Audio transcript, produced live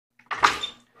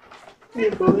Hey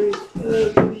boys,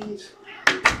 please.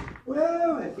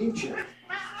 Well, I beat you.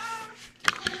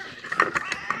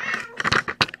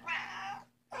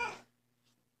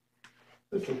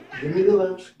 Okay, give me the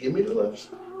loves. Give me the loves.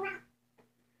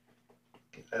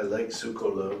 I like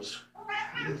Zuko loves.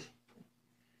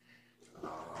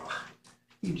 Oh,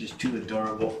 you're just too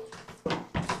adorable.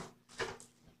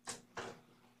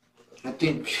 I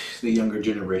think the younger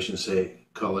generation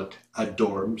call it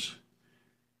adorbs.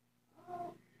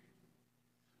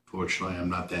 Fortunately, I'm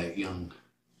not that young.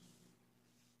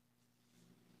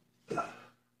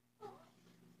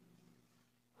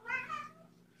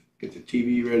 Get the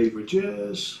TV ready for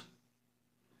Jess.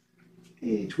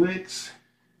 Hey, Twix.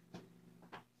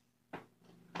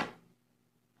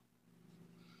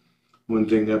 One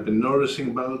thing I've been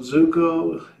noticing about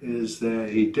Zuko is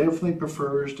that he definitely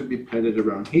prefers to be petted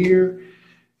around here,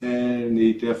 and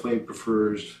he definitely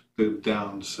prefers the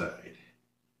downside.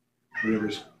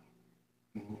 Whatever's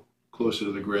closer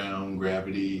to the ground,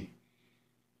 gravity.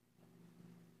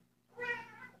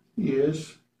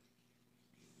 Yes.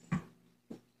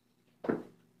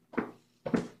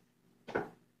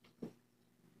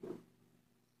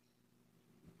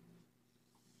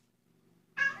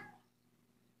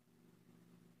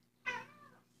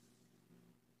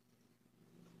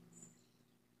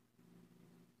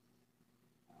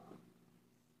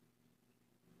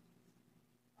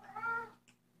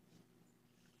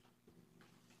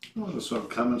 Oh, I saw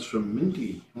comments from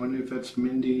Mindy. I wonder if that's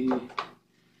Mindy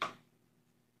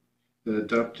that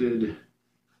adopted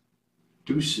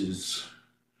Deuces.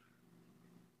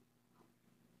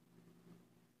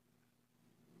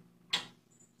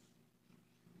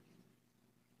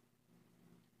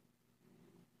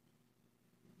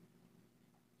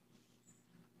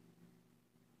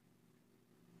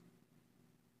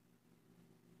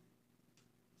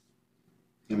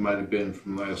 It might have been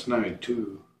from last night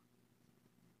too.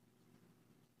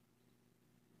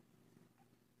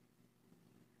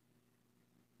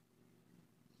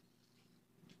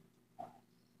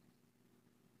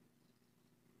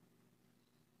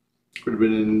 Could have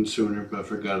been in sooner, but I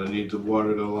forgot I need to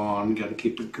water the lawn. Got to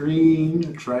keep it green.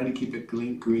 I try to keep it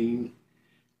green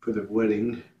for the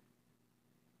wedding.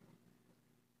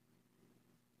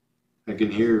 I can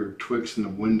hear Twix in the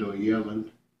window yelling.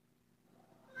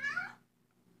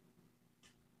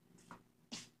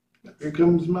 Here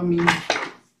comes Mommy.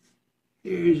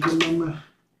 Here's the mama.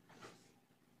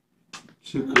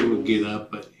 Zuko will get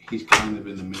up, but he's kind of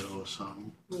in the middle of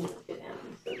something. Look at him,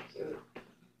 he's so cute.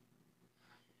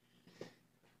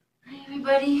 Hi,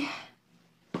 everybody.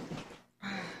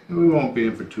 We won't be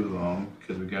in for too long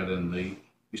because we got in late.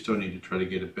 We still need to try to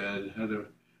get to bed at a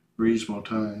reasonable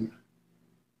time.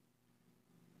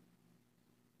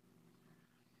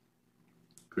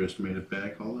 Chris made it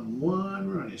back all in one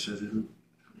run. He says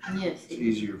it's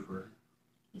easier for her.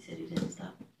 He said he didn't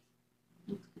stop.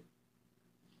 I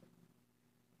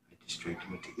distract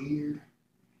him with the ear.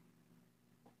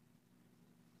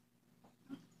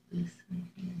 This right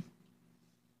here.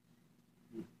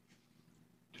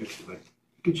 Texas like,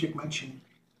 you can check my chin.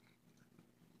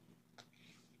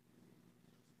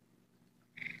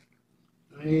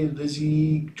 Hey,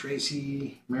 Lizzie,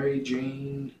 Tracy, Mary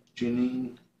Jane,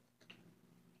 Janine.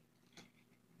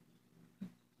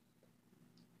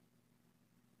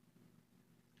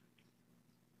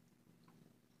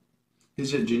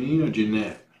 Is it Janine or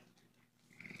Jeanette?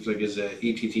 It's like, is that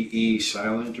E-T-T-E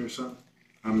silent or something?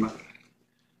 I'm not.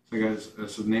 I guess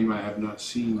that's a name I have not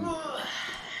seen.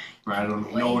 Or I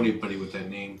don't know anybody with that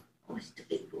name. What's the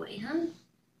big boy, huh?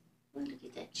 Oh, look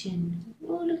at that chin.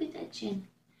 Oh, look at that chin.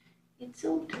 It's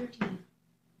so dirty.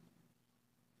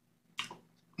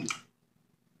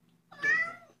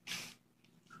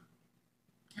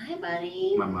 Hi,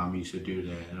 buddy. My mom used to do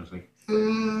that, and I was like,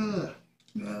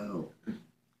 no.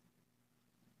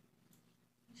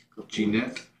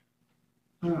 Jeanette?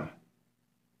 Huh.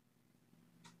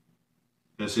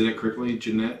 Did I say that correctly?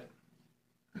 Jeanette?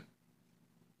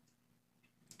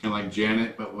 Kind of like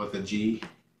Janet, but with a G.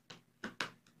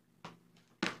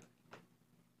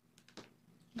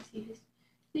 See this?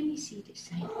 Let me see this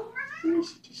side. Let me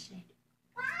see this side.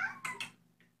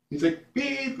 He's like,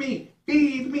 feed me,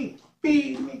 feed me,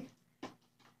 feed me.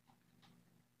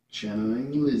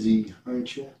 Channeling Lizzie,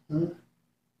 aren't you? Huh?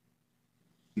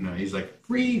 No, he's like,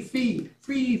 free feed,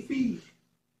 free feed.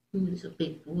 He's a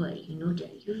big boy. You know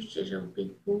that. You're just a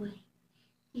big boy.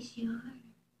 Yes, you are.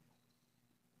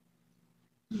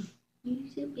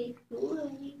 He's a big boy.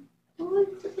 Oh,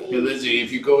 it's a baby. Hey, Lizzie,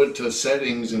 if you go into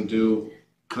settings and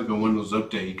click on Windows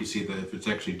Update, you can see that if it's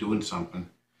actually doing something.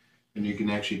 And you can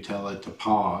actually tell it to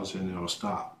pause and it'll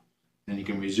stop. And you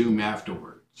can resume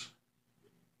afterwards.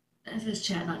 Is his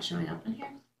chat not showing up in here?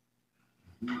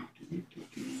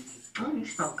 Oh, you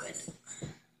smell good.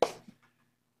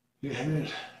 You had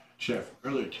chat from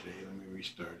earlier today. Let me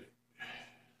restart it.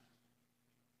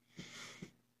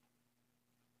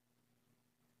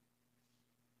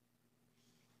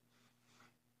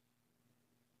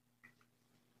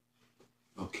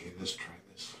 Okay, let's try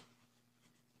this.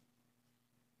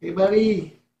 Hey,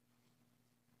 buddy.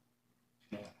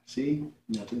 Yeah, see?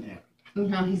 Nothing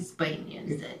happened. No, he's biting you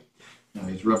instead. No,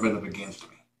 he's rubbing up against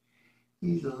me.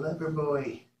 He's a leper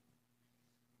boy.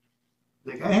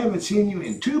 Like, I haven't seen you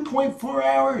in 2.4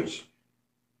 hours.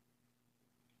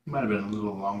 Might have been a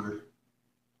little longer.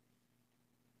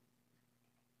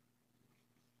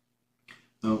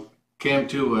 Oh, Cam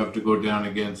 2 will have to go down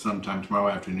again sometime tomorrow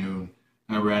afternoon.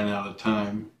 I ran out of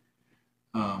time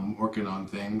working on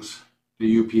things.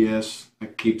 The UPS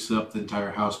that keeps up the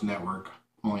entire house network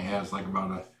only has like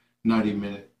about a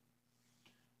 90-minute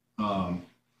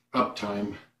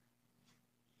uptime.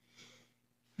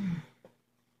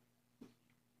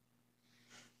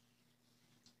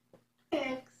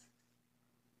 X.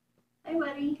 Hi,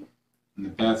 buddy. And the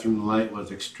bathroom light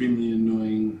was extremely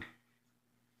annoying.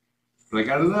 But I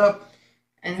got it up.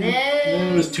 And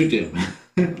then it was too dim.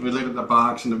 We looked at the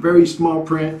box and the very small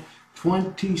print,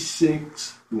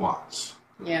 26 watts.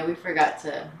 Yeah, we forgot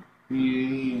to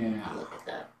Yeah. look at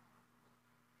that.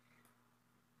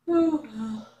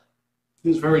 It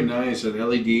was very nice. It had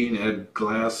LED and it had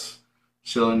glass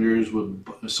cylinders with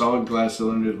solid glass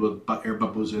cylinders with air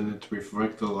bubbles in it to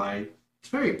reflect the light. It's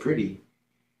very pretty.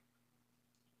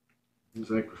 It's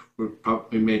like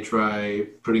we may try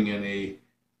putting in a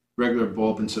regular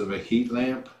bulb instead of a heat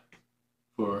lamp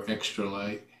for extra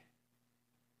light.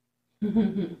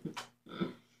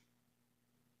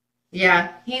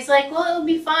 Yeah, he's like, well, it'll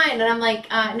be fine. And I'm like,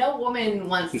 no woman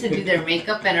wants to do their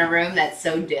makeup in a room that's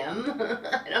so dim.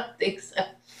 I don't think so.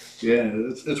 Yeah,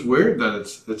 it's weird that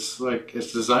it's like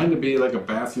it's designed to be like a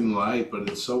bathroom light, but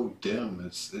it's so dim.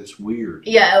 It's weird.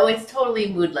 Yeah, oh, it's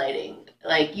totally mood lighting.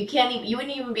 Like you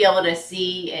wouldn't even be able to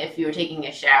see if you were taking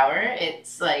a shower.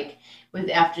 It's like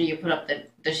after you put up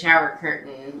the shower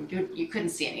curtain, you couldn't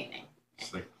see anything.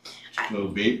 It's like, oh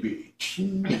baby.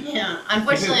 Yeah,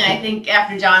 unfortunately, I think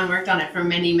after John worked on it for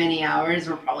many, many hours,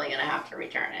 we're probably gonna have to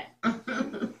return it.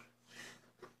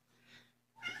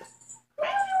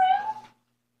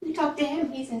 You talk to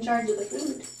him; he's in charge of the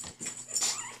food.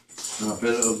 But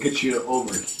it'll get you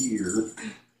over here.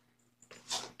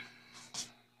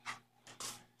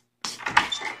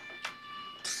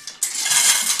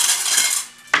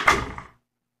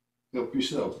 Help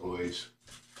yourself, boys.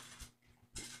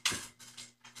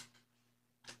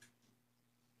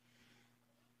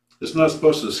 It's not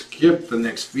supposed to skip the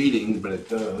next feeding, but it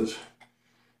does.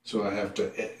 So I have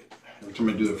to, every time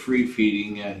I do a free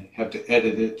feeding, I have to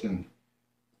edit it and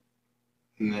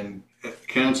then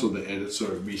cancel the edit so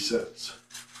it resets.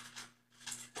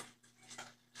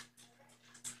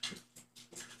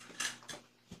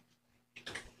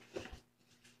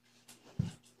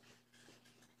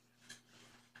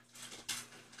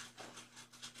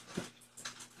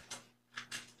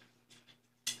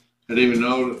 I didn't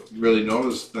even really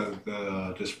notice that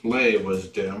the display was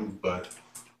dim, but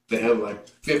they have like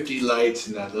 50 lights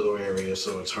in that little area,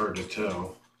 so it's hard to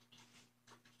tell.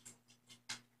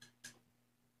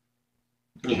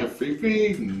 You have free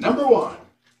feed number 1.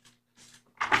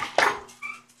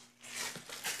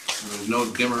 There's no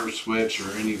dimmer switch or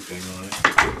anything on it.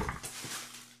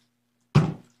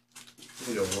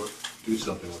 They don't do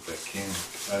something with that can.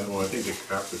 I don't know, I think the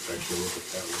carpet's actually a little bit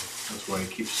that way. That's why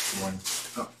it keeps going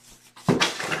up.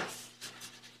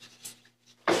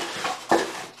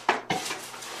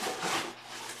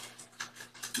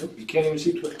 Nope, you can't even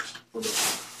see Twix.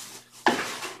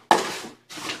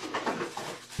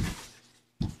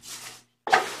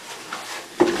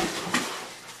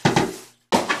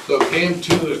 So Cam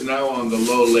 2 is now on the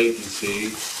low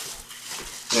latency,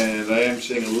 and I am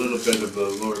seeing a little bit of the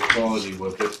lower quality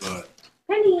with it, but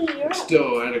it's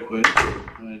still adequate.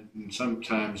 And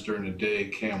sometimes during the day,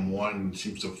 Cam 1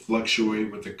 seems to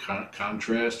fluctuate with the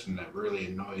contrast, and that really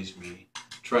annoys me.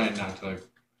 Trying not to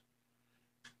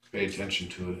pay attention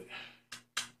to it.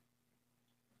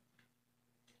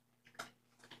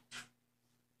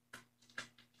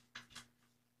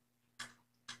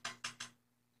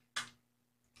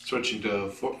 Switching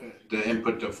to the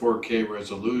input to 4K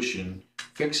resolution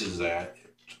fixes that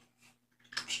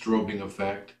strobing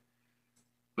effect,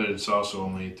 but it's also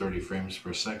only 30 frames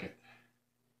per second.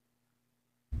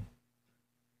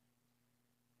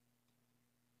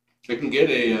 I can get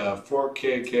a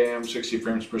 4K cam, 60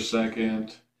 frames per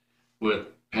second with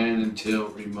pan and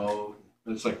tilt remote,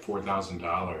 It's like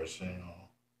 $4,000. You know,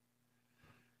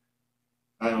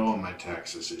 I owe my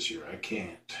taxes this year. I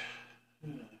can't.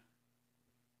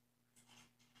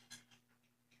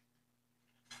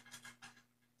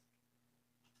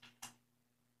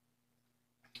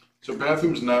 So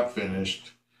bathroom's not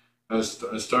finished. I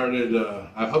started.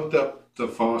 I hooked up the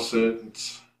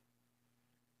faucets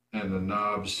and the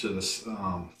knobs to the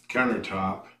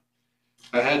countertop.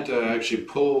 I had to actually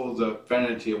pull the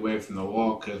vanity away from the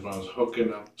wall because when I was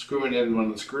hooking up, screwing in one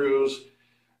of the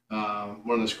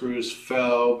screws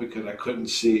fell because I couldn't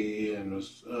see, and it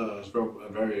was a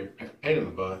very pain in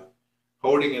the butt.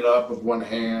 Holding it up with one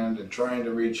hand and trying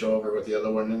to reach over with the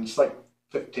other one, and it's like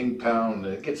 15 pounds,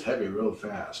 and it gets heavy real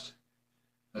fast.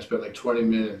 I spent like 20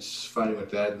 minutes fighting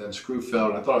with that, and then the screw fell,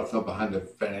 and I thought it fell behind the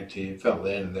vanity. It fell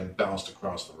in and then bounced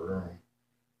across the room.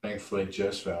 Thankfully,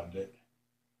 Jess found it.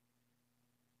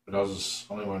 But I was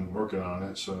the only one working on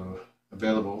it, so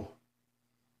available.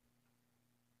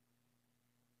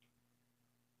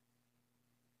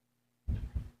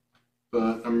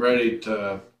 But I'm ready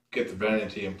to get the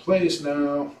vanity in place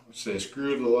now. Let's say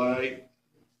screw the light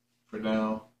for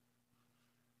now.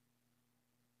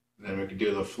 And then we can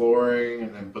do the flooring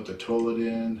and then put the toilet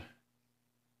in.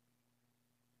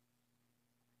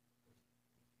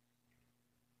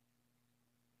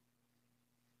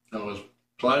 I was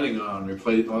planning on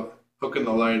hooking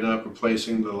the light up,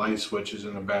 replacing the light switches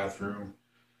in the bathroom,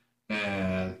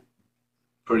 and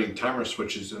putting timer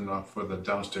switches in for the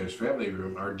downstairs family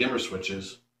room, or dimmer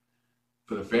switches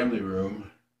for the family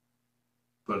room.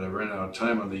 But I ran out of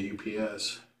time on the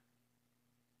UPS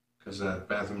because that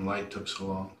bathroom light took so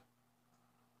long.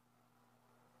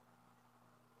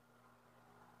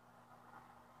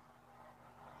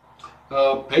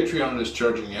 Patreon is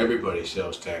charging everybody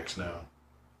sales tax now.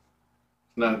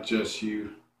 Not just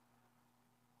you.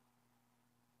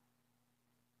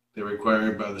 They're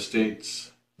required by the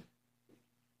states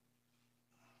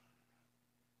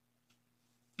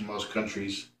in most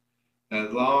countries.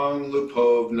 That long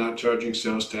loophole of not charging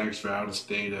sales tax for out of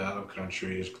state, out of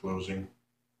country is closing.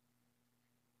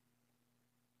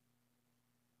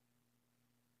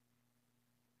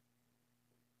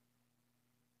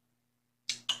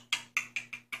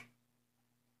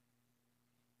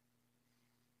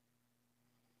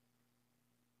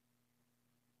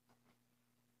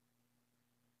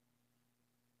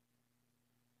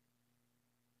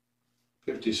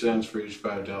 $0.50 for each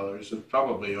 $5. It's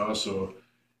probably also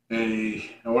I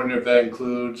wonder if that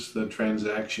includes the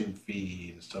transaction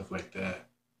fee and stuff like that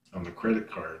on the credit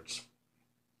cards.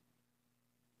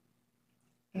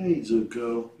 Hey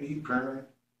Zuko, are you purring?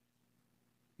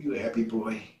 You a happy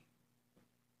boy?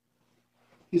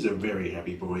 He's a very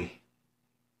happy boy.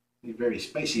 He's a very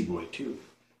spicy boy too.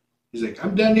 He's like,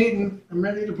 I'm done eating. I'm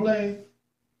ready to play.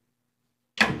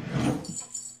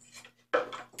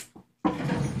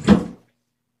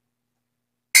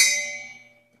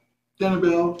 Dinner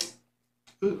bell.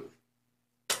 Ooh.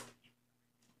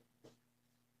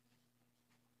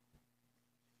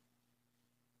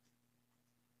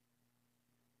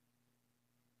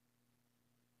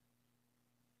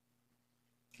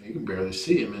 You can barely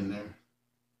see him in there.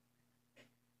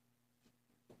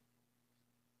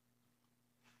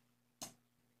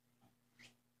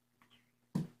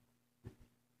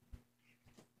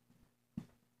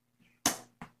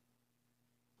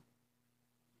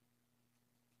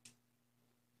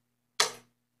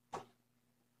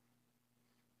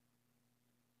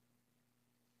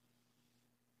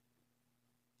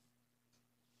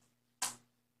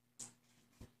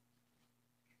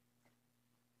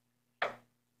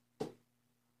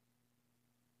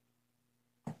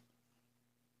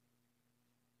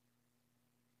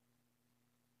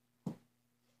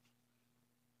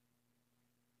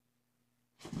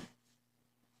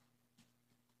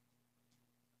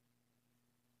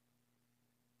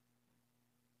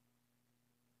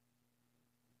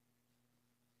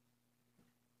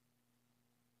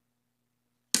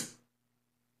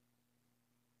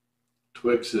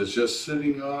 Twix is just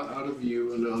sitting out of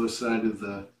view on the other side of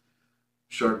the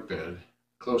shark bed,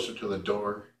 closer to the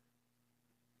door.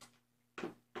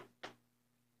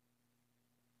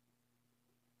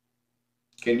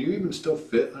 Can you even still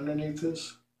fit underneath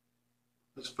this?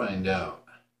 Let's find out.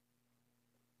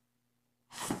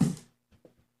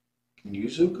 Can you,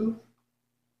 Zuko?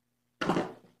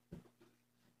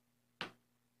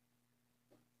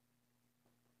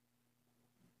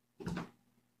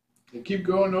 They keep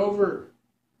going over.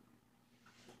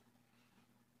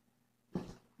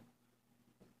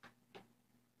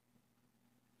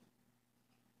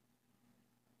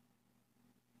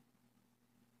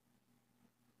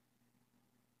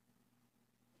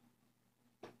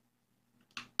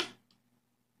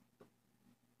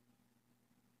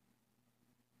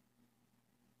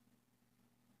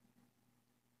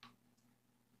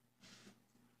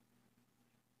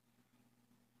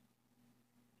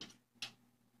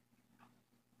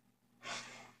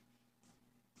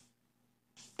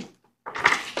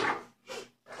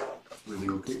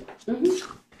 Everything okay?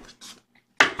 Mm-hmm.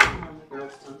 The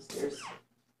girls downstairs.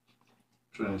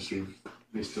 Trying to see if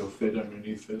they still fit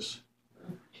underneath this.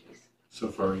 Oh, jeez. So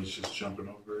far, he's just jumping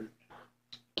over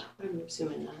it. I'm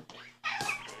assuming not.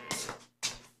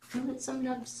 I want some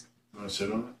nubs. You want to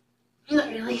sit on Not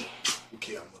really. it?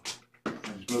 Okay, I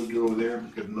just moved it over there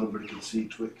because nobody can see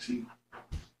Twixie.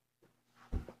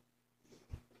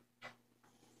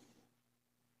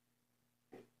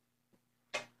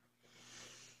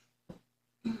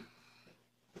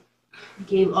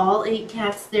 Gave all 8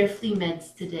 cats their flea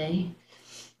meds today.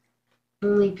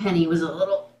 Only Penny was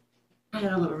I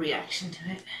had a little reaction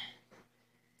to it.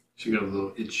 She got a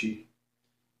little itchy.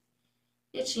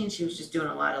 Itchy, and she was just doing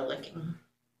a lot of licking.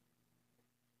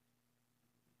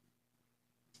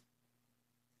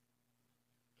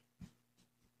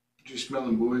 Did you smell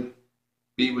him, boy?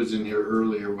 B was in here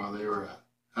earlier while they were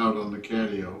out on the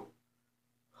catio.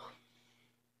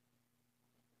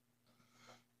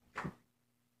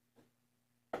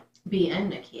 B and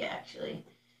Nikki, actually.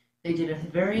 They did a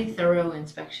very thorough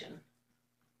inspection.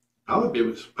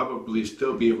 Probably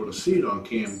still be able to see it on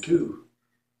cam too.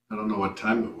 I don't know what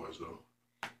time it was though.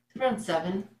 It's around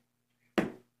 7.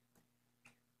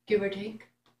 Give or take.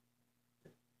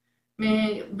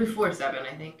 Maybe before 7,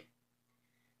 I think.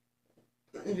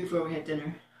 Before we had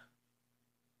dinner.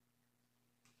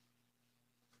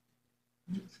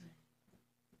 Did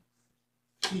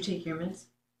you take your meds?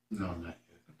 No, not yet.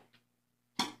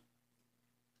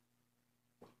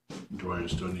 Dwayne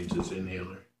still needs his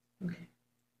inhaler. Okay.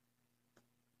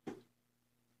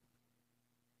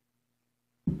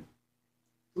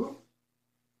 Ooh.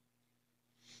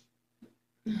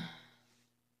 I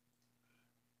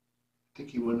think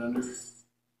he went under.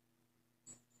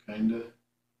 Kinda.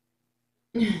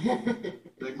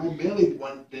 Like my belly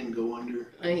didn't go under.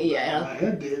 Yeah. My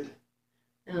head did.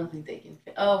 I don't think they can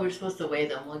fit. Oh, we're supposed to weigh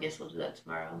them. Well, I guess we'll do that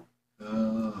tomorrow.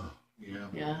 Oh, yeah.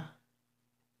 Yeah.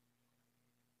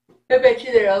 I bet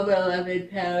you they're over 11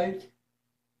 pounds.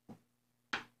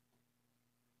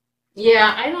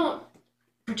 Yeah, I don't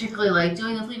particularly like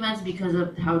doing the flea meds because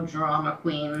of how drama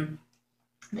queen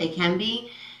they can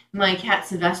be. My cat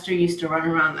Sylvester used to run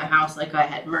around the house like I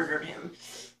had murdered him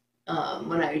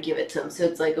when I would give it to him. So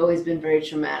it's like always been very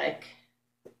traumatic.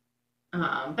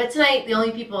 But tonight, the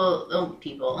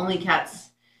only cats.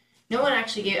 No one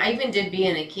actually gave. I even did be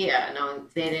in IKEA. No,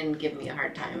 they didn't give me a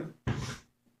hard time.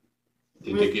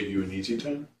 Did they give you an easy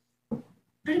time?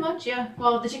 Pretty much, yeah.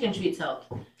 Well, the chicken treats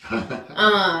helped.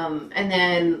 And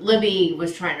then Libby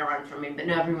was trying to run from me, but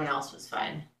no, everyone else was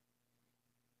fine.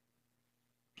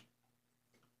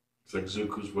 It's like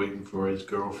Zuko's waiting for his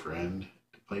girlfriend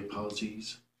to play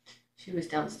posies. She was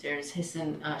downstairs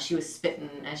hissing. She was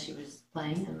spitting as she was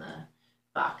playing in the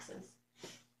boxes.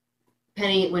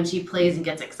 Penny, when she plays and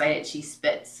gets excited, she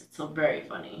spits. It's so very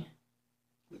funny.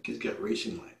 Look, he's got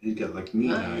racing lights. He's got like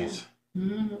meat eyes. Yeah.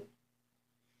 Mm-hmm.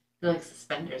 They're like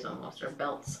suspenders almost, or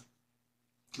belts.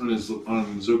 On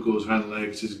Zuko's hind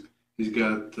legs, he's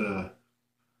got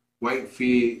white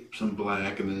feet, some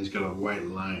black, and then he's got a white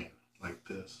line like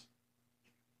this.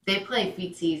 They play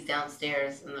feetsies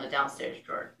downstairs in the downstairs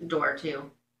door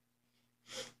too.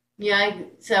 Yeah,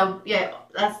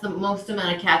 that's the most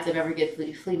amount of cats I've ever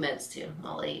given flea meds to,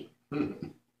 all 8.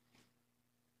 And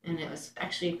it was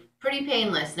actually pretty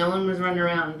painless. No one was running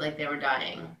around like they were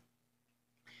dying.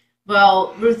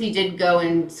 Well, Ruthie did go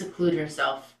and seclude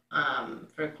herself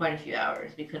for quite a few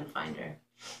hours. We couldn't find her.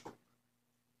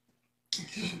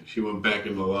 She went back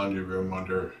in the laundry room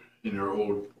in her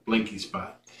old blinky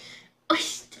spot. Oh,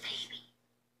 she's the baby.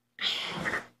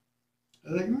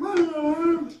 I'm like,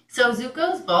 Mom! So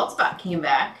Zuko's bald spot came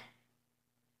back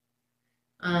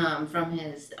from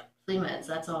his flea meds.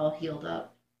 That's all healed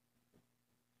up.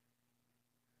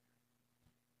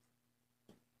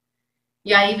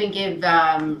 Yeah, I even gave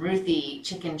Ruthie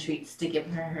chicken treats to give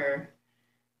her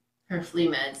flea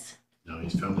meds. No,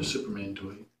 he's found the Superman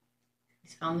toy.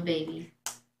 He's found the baby.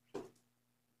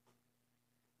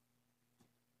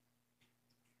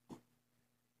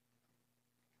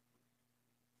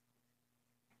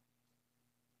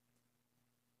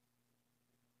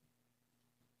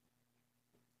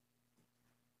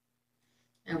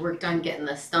 I worked on getting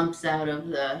the stumps out of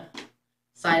the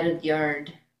side of the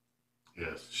yard.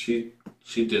 Yes, she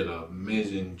did an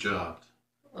amazing job.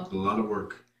 Well, A lot of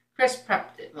work. Chris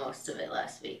prepped most of it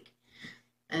last week.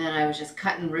 And then I was just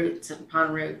cutting roots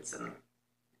upon roots and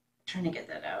trying to get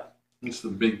that out. It's the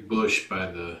big bush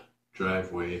by the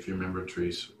driveway, if you remember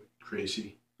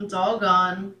Tracy. It's all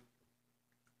gone.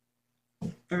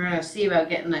 We're going to see about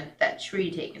getting that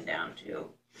tree taken down too.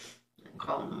 And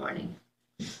call in the morning.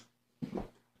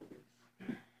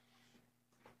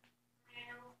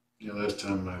 Yeah, last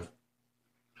time I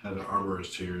had an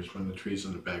arborist here is when the trees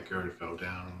in the backyard fell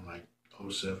down in like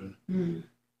 '07. Hmm.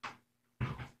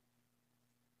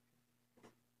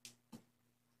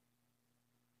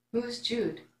 Who's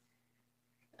Jude?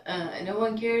 No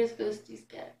one cares. Ghosty's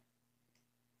cat.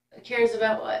 Cares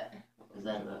about what? What was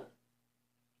that about?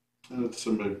 That's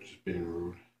somebody just being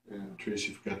rude. Oh.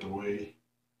 Tracy forgot to weigh.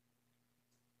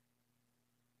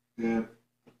 Yeah,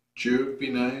 Jude,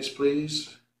 be nice,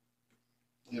 please.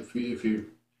 If you're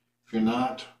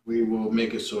not, we will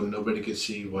make it so nobody can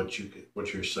see what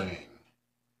you're saying.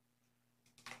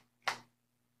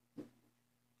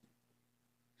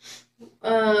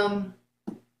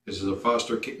 This is a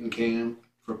foster kitten camp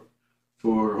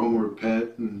for Homeward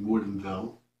Pet in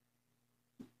Woodinville.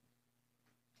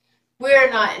 We're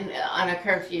not on a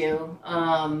curfew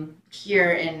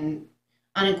here in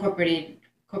unincorporated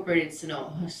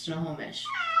Snohomish,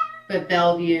 but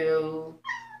Bellevue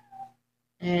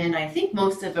and I think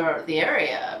most of rest of the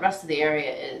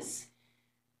area is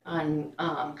on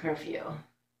curfew.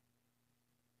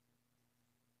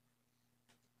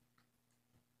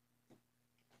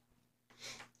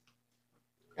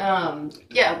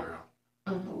 Yeah,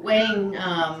 weighing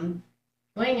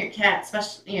your cat,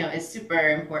 especially is super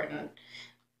important.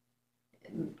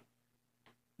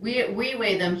 We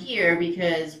weigh them here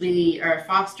because we are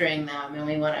fostering them and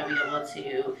we want to be able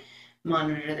to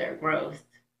monitor their growth,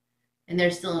 and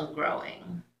they're still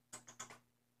growing.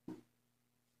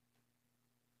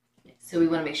 So we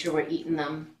want to make sure we're feeding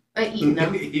them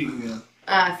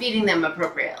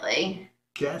appropriately.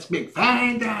 Cats make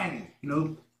fine dining.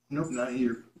 Nope, not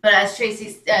here. But as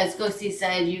Ghosty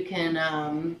said, you can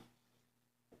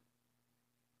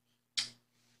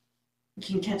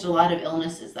catch a lot of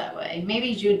illnesses that way.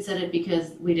 Maybe Jude said it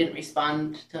because we didn't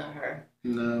respond to her.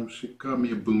 No, she called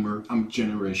me a boomer. I'm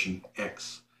Generation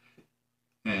X.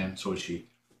 And so is she.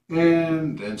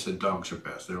 And then said dogs are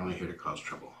best. They're only here to cause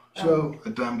trouble. So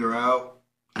I timed her out.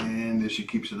 And if she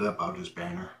keeps it up, I'll just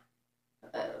ban her.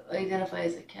 Identify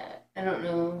as a cat. I don't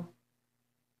know.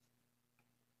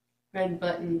 Red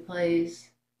button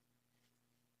plays.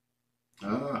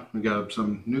 We got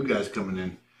some new guys coming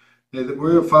in.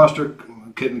 We're a foster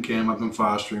kitten camp. I've been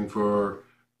fostering for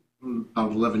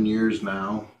about 11 years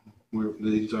now.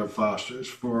 These are fosters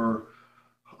for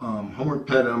Homeward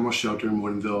Pet Animal Shelter in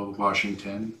Woodinville,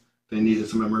 Washington. They needed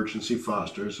some emergency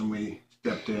fosters, and we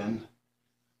stepped in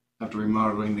after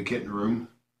remodeling the kitten room.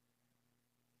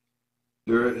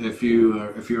 If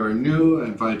you are new, I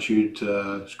invite you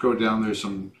to scroll down. There's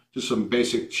just some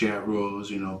basic chat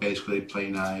rules. Basically play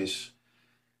nice,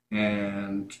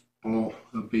 and it'll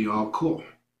be all cool.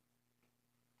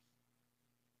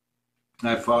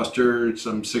 I fostered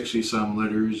some 60-some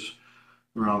litters,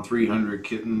 around 300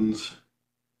 kittens.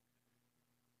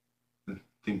 I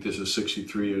think this is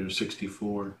 63 or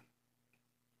 64.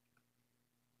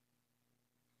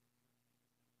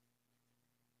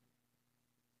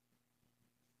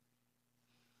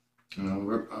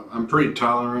 I'm pretty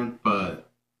tolerant, but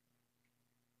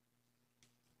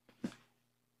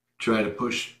don't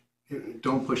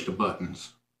push the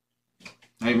buttons.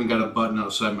 I even got a button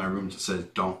outside my room that says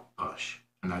don't push,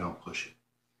 and I don't push it.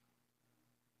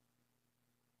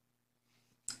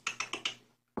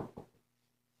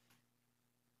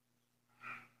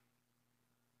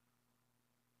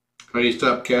 How do you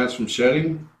stop cats from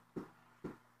shedding?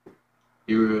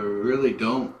 You really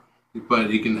don't, but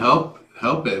you can help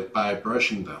it by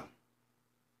brushing them.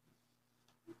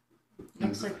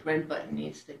 Looks like red button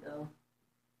needs to go.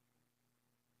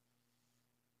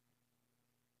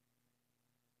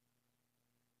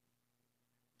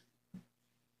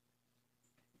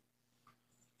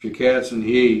 If your cat's in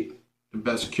heat, the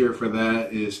best cure for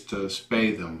that is to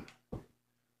spay them.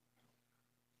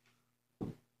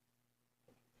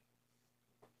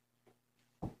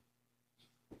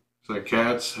 So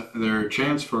their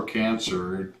chance for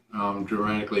cancer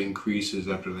dramatically increases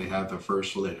after they have the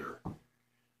first litter.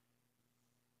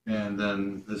 And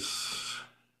then if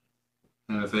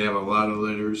they have a lot of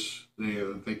litters,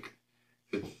 it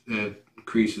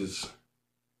increases.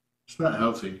 It's not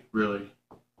healthy, really.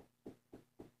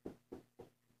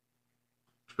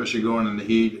 Especially going in the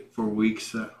heat for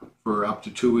weeks, for up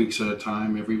to 2 weeks at a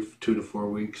time, every 2 to 4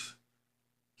 weeks.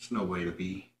 It's no way to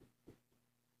be,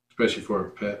 especially for a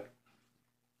pet.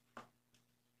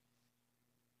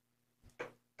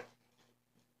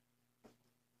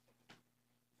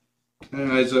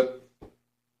 Anyways, and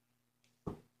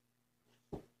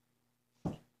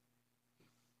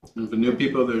for new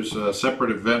people, there's a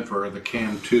separate event for the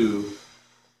Cam 2,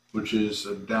 which is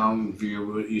a down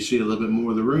view. You see a little bit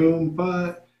more of the room,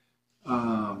 but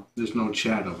there's no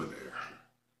chat over there.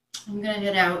 I'm gonna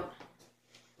head out.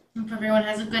 Hope everyone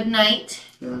has a good night.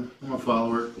 Yeah, I'm a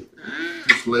follower.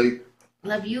 It's late.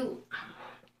 Love you.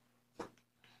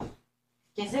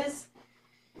 Kisses.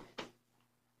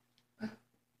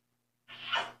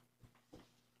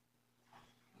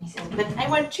 He says, bedtime,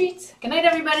 want treats. Good night,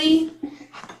 everybody.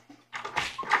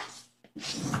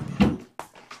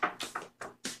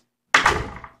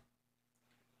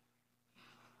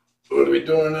 What are we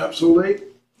doing up so late?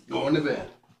 Going to bed.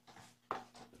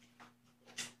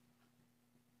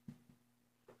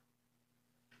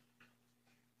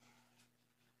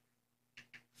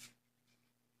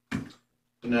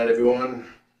 Good night, everyone.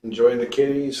 Enjoying the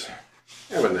kitties.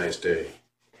 Have a nice day.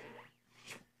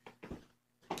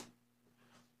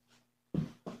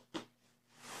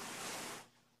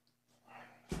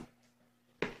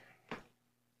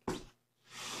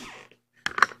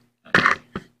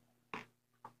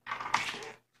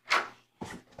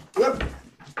 Yep.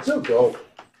 Zuko.